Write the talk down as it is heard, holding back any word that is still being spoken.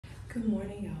Good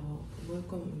morning, y'all.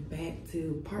 Welcome back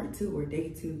to part 2 or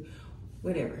day 2,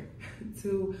 whatever,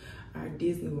 to our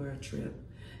Disney World trip.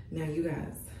 Now, you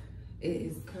guys, it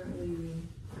is currently,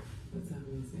 what time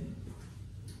is it?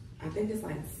 I think it's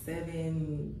like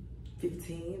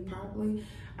 7:15 probably.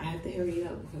 I have to hurry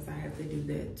up because I have to do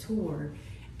that tour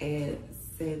at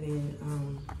 7.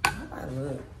 How do I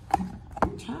look?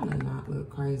 I'm trying to not look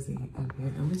crazy up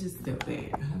here. I'm gonna just step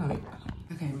back.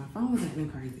 Okay, my phone was acting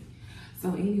crazy.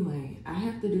 So anyway, I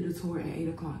have to do the tour at 8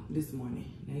 o'clock this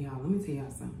morning. Now y'all, let me tell y'all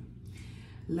something.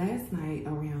 Last night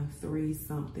around 3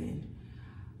 something,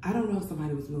 I don't know if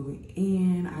somebody was moving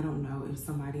in. I don't know if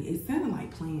somebody, it sounded like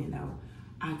playing though.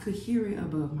 I could hear it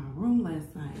above my room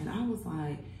last night and I was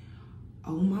like,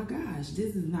 oh my gosh,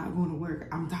 this is not going to work.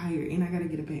 I'm tired and I got to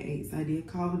get up at 8. So I did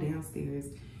call downstairs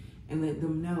and let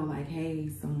them know like, hey,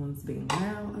 someone's being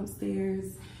loud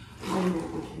upstairs.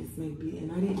 Whatever the case may be,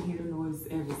 and I didn't hear the noise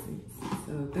ever since.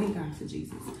 So thank God for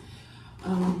Jesus.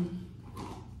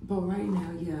 But right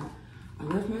now, yeah, I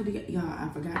left my y'all. I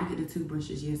forgot to get the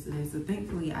toothbrushes yesterday, so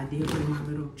thankfully I did bring my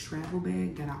little travel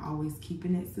bag that I always keep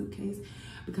in that suitcase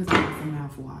because I have some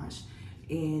mouthwash,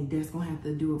 and that's gonna have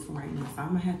to do it for right now. So I'm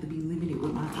gonna have to be limited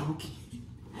with my talking.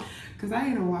 Cause I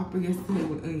ate a Whopper yesterday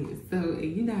with onions, so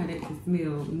you know how that can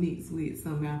smell mixed with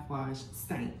some mouthwash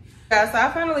stank. Guys, so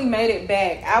I finally made it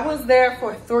back. I was there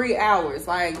for 3 hours.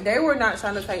 Like, they were not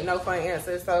trying to take no for an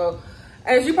answer. So,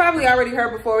 as you probably already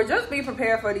heard before, just be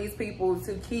prepared for these people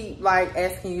to keep like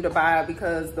asking you to buy it,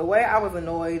 because the way I was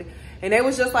annoyed, and they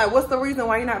was just like, what's the reason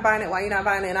why you're not buying it? Why you're not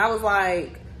buying it? And I was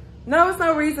like, no, it's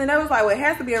no reason. They was like, well, it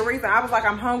has to be a reason. I was like,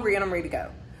 I'm hungry and I'm ready to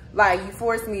go. Like, you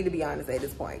forced me to be honest at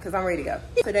this point because I'm ready to go.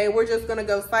 Today, we're just going to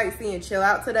go sightsee and chill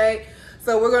out today.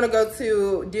 So, we're going to go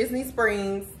to Disney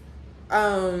Springs.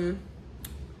 We're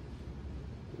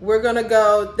going to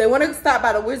go, they want to stop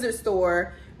by the Wizard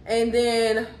store. And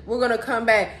then we're going to come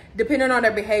back. Depending on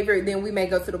their behavior, then we may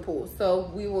go to the pool. So,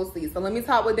 we will see. So, let me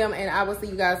talk with them and I will see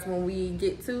you guys when we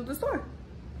get to the store.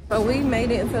 So, we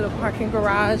made it into the parking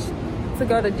garage to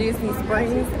go to Disney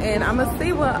Springs. And I'm going to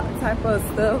see what type of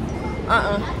stuff.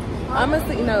 I'm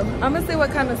gonna see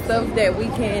what kind of stuff that we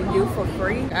can do for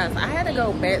free. Guys, I had to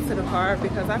go back to the car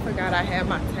because I forgot I had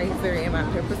my taser and my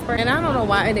pepper spray. And I don't know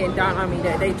why it didn't dawn on me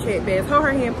that they check bags. Hold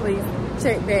her hand, please.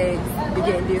 Check bags to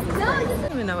get in Disney Springs. I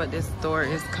don't even know what this store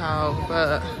is called,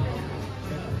 but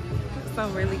there's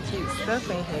some really cute stuff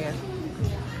in here.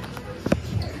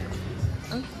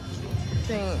 I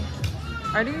think,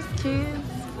 are these kids?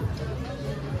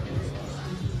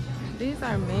 These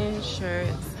are men's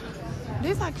shirts.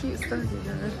 These are cute stuff, you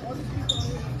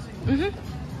guys.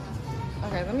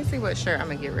 Okay, let me see what shirt I'm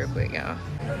gonna get real quick, y'all. All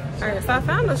right, so I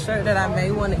found a shirt that I may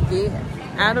want to get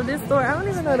out of this store. I don't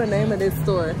even know the name of this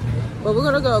store, but we're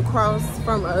gonna go across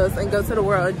from us and go to the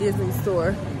World of Disney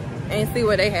store and see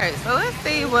what they have. So let's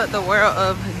see what the World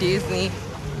of Disney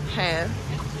has. All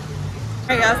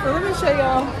right, y'all. So let me show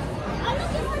y'all.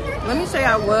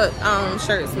 What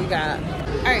shirts we got.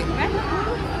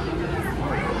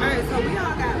 All right, so we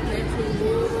all got matching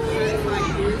shirts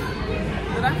like this,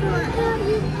 but I feel like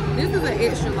this is an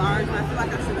extra large, and I feel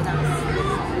like I should have got a switch,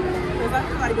 because I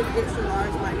feel like this extra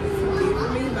large might be too big for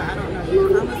me, but I don't know.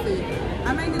 I'm gonna see.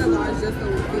 I may get a large just so it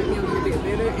will fit me a little bit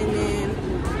better, and then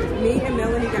me and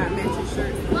Melanie got matching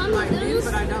shirts like this,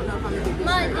 but I don't know if I'm gonna get this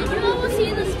shirt. Did you ever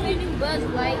see the spinning Buzz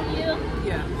Lightyear?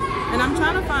 Yeah, and I'm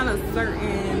trying to find a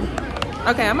certain.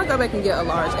 Okay, I'm gonna go back and get a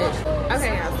large extra.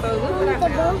 Okay, so look what I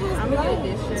found. I'm gonna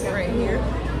get this shirt right here.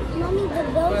 Mommy, the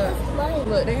bow is light.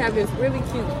 Look, they have this really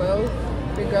cute bow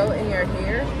to go in your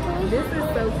hair. This is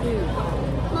so cute.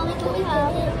 Mommy, can we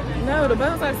have it? No, the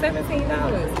bows are $17.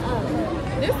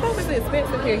 This stuff is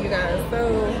expensive here, you guys.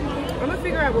 So I'm gonna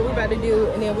figure out what we're about to do,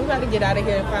 and then we're about to get out of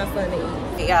here and find something to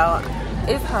eat. Y'all,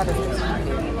 it's hot as hell.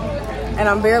 And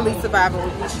I'm barely surviving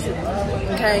with these shoes,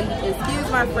 okay? Excuse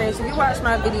my French. If you watch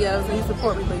my videos and you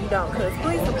support me, but you don't, because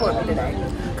please support me today,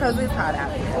 because it's hot out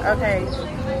here, okay?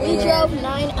 We drove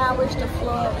 9 hours to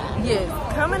Florida. Yes,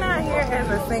 coming out here as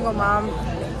a single mom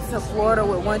to Florida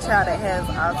with one child that has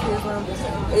autism,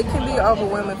 it can be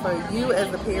overwhelming for you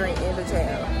as a parent and the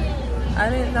child.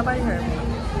 Nobody heard me.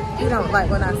 You don't like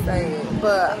when I say it,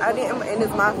 but I didn't, and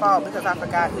it's my fault because I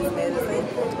forgot his medicine.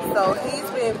 So he's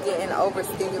been getting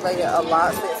overstimulated a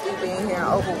lot since we've been here and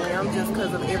overwhelmed just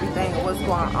because of everything and what's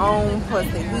going on, plus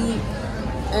the heat.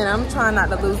 And I'm trying not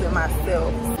to lose it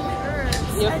myself.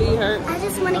 Your feet hurt? I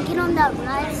just want to get on that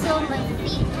ride so my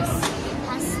feet just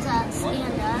has to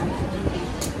stand up.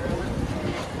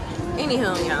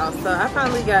 Anyhow, y'all, so I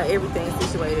finally got everything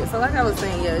situated. So like I was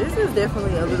saying, yeah, this is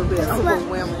definitely a little bit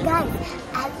overwhelming. Guys,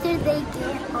 after they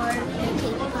get our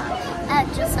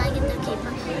K-pop, just like I get the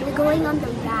K-pop, we go going on the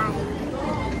ride.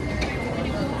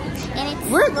 And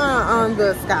it's We're going on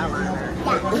the Skyliner.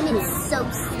 yeah, and it's so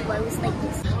slow. It's like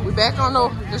this. We're back on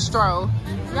the stroll.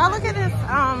 Y'all look at this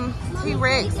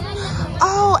T-Rex.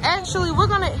 Oh, actually, we're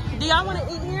gonna. Do y'all want to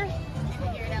eat here?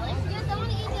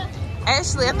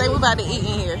 Actually, I think we're about to eat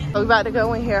in here. So we're about to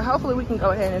go in here. Hopefully, we can go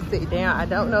ahead and sit down. I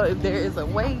don't know if there is a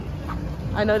wait.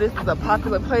 I know this is a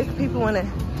popular place people want to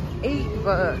eat,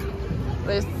 but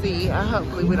let's see.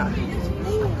 Hopefully, we don't.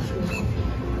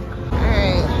 All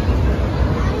right.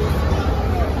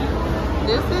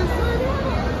 This is.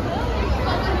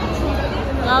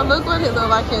 Now look what it look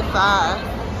like inside.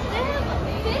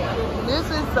 This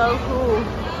is so cool.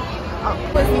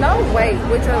 There's no wait,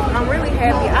 which I'm really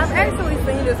happy. I've actually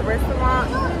seen this restaurant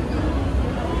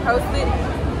hosted.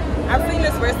 I've seen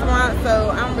this restaurant,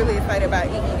 so I'm really excited about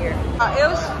eating here.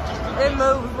 It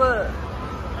moves, look.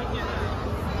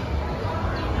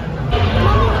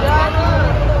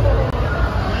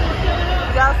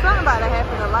 Y'all, something about to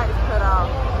happen. The lights cut off.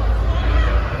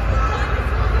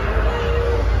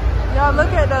 Y'all,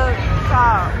 look at the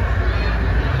top.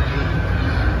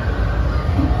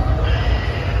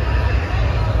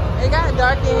 It got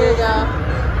dark in here, y'all.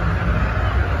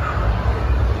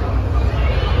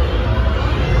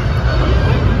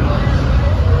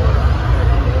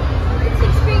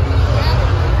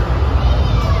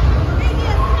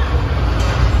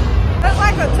 It's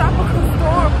like a tropical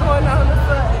storm going on or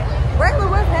something. Raylan,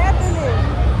 what's happening?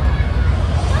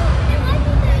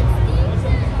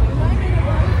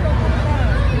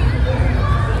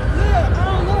 Look,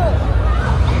 oh look.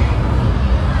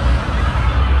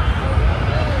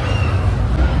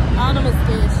 Autumn is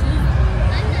scared.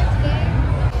 I'm not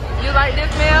scared. You like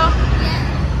this meal? Yeah.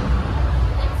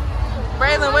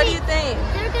 Raylan, what do you think?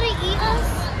 They're gonna eat us.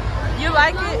 You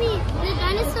like it? Mommy, the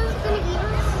dinosaurs gonna eat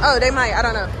us. Oh, they might. I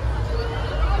don't know.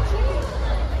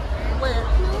 Where? No,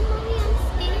 mommy, I'm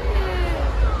scared.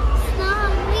 Stop.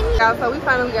 Y'all, so we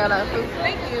finally got our food.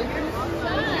 Thank you.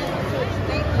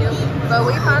 Thank you. So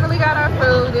we finally got our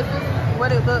food. This is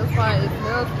what it looks like. It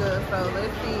smells good. So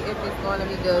let's see if it's going to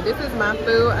be good. This is my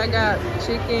food. I got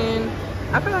chicken.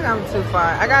 I feel like I'm too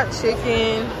far. I got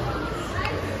chicken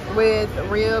with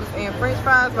ribs and french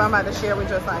fries, but I'm about to share with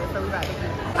your side. So we about to eat.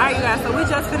 All right, you guys. So we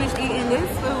just finished eating. This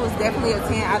food was definitely a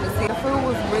 10 out of 10. The food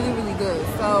was really, really good.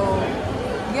 So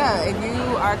yeah, if you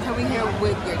are coming here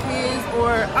with your kids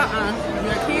or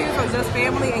your kids or just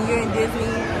family and you're in Disney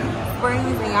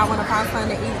Springs and y'all want to find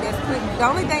something to eat, that's quick.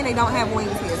 The only thing, they don't have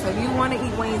wings here. So if you want to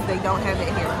eat wings, they don't have it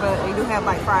here. But they do have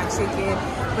like fried chicken,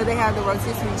 but they have the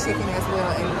rotisserie chicken as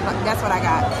well. And that's what I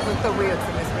got with the ribs,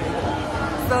 and it's really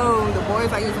good. So the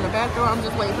boys are using the bathroom. I'm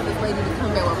just waiting for this lady to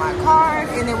come back with my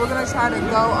card. And then we're going to try to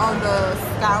go on the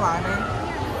Skyliner.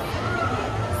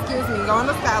 Go on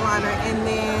the Skyliner, and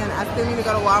then I still need to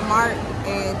go to Walmart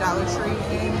and Dollar Tree,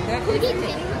 and that is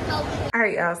it. All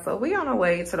right, y'all, so we on our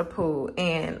way to the pool,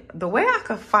 and the way I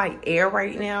could fight air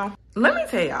right now, let me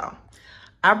tell y'all,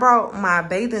 I brought my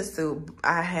bathing suit.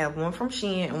 I have one from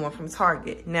Shein and one from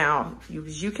Target. Now,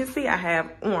 as you can see, I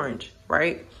have orange,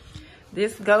 right?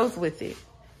 This goes with it.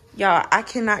 Y'all, I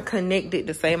cannot connect it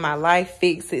to save my life,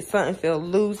 fix it, something feel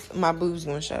loose, my boobs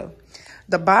gonna show.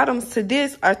 The bottoms to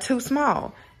this are too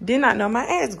small. Did not know my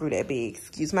ass grew that big.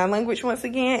 Excuse my language once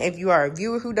again, if you are a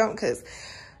viewer who don't, because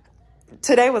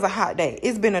today was a hot day.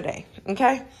 It's been a day,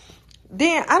 okay?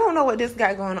 Then I don't know what this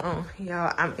got going on.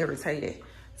 Y'all, I'm irritated.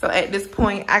 So at this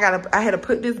point, I had to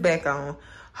put this back on.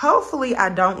 Hopefully I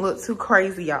don't look too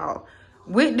crazy, y'all,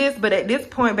 with this, but at this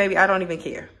point, baby, I don't even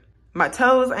care. My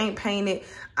toes ain't painted.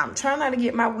 I'm trying not to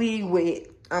get my wig wet.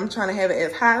 I'm trying to have it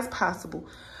as high as possible.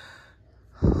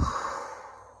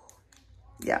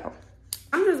 Y'all,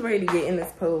 I'm just ready to get in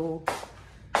this pool.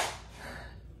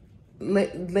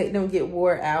 Let them get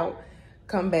wore out,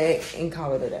 come back, and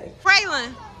call it a day.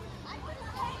 Braylon,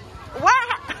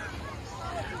 what?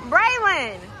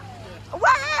 Braylon,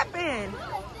 what happened?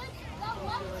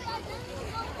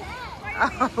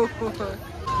 Oh.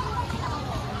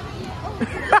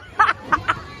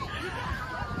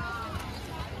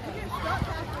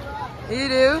 You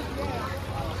do?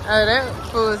 Oh, that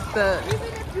fool is stuck.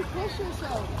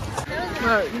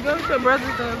 Look, you go with your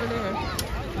brothers over there.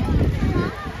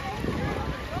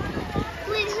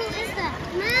 Wait, who is that?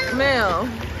 Mel.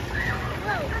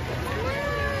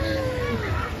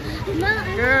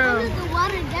 Mel, Girl. under the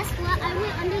water. Guess what? I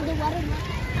went under the water.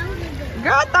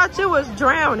 Girl, I thought you was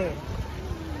drowning.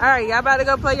 All right, y'all about to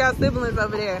go play y'all siblings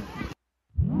over there.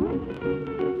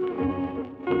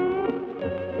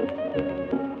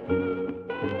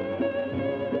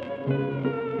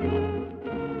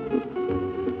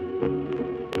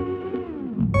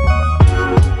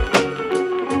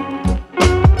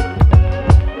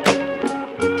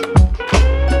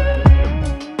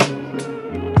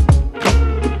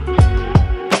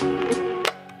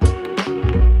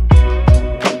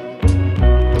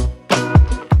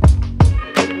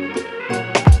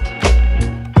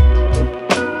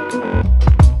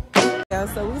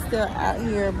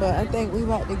 here, but I think we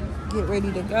about to get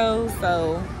ready to go.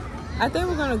 So I think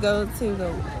we're gonna go to the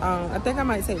I think I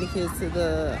might take the kids to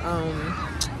the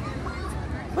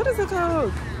what is it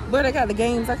called? Where they got the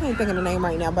games. I can't think of the name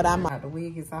right now, but I'm out. The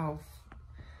wig is off.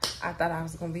 I thought I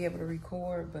was gonna be able to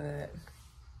record, but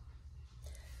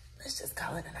let's just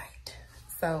call it a night.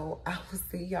 So I will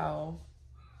see y'all.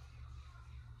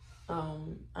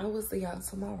 I will see y'all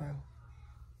tomorrow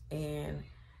and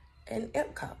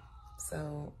Epcot.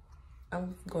 So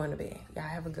I'm going to bed. Y'all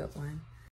have a good one.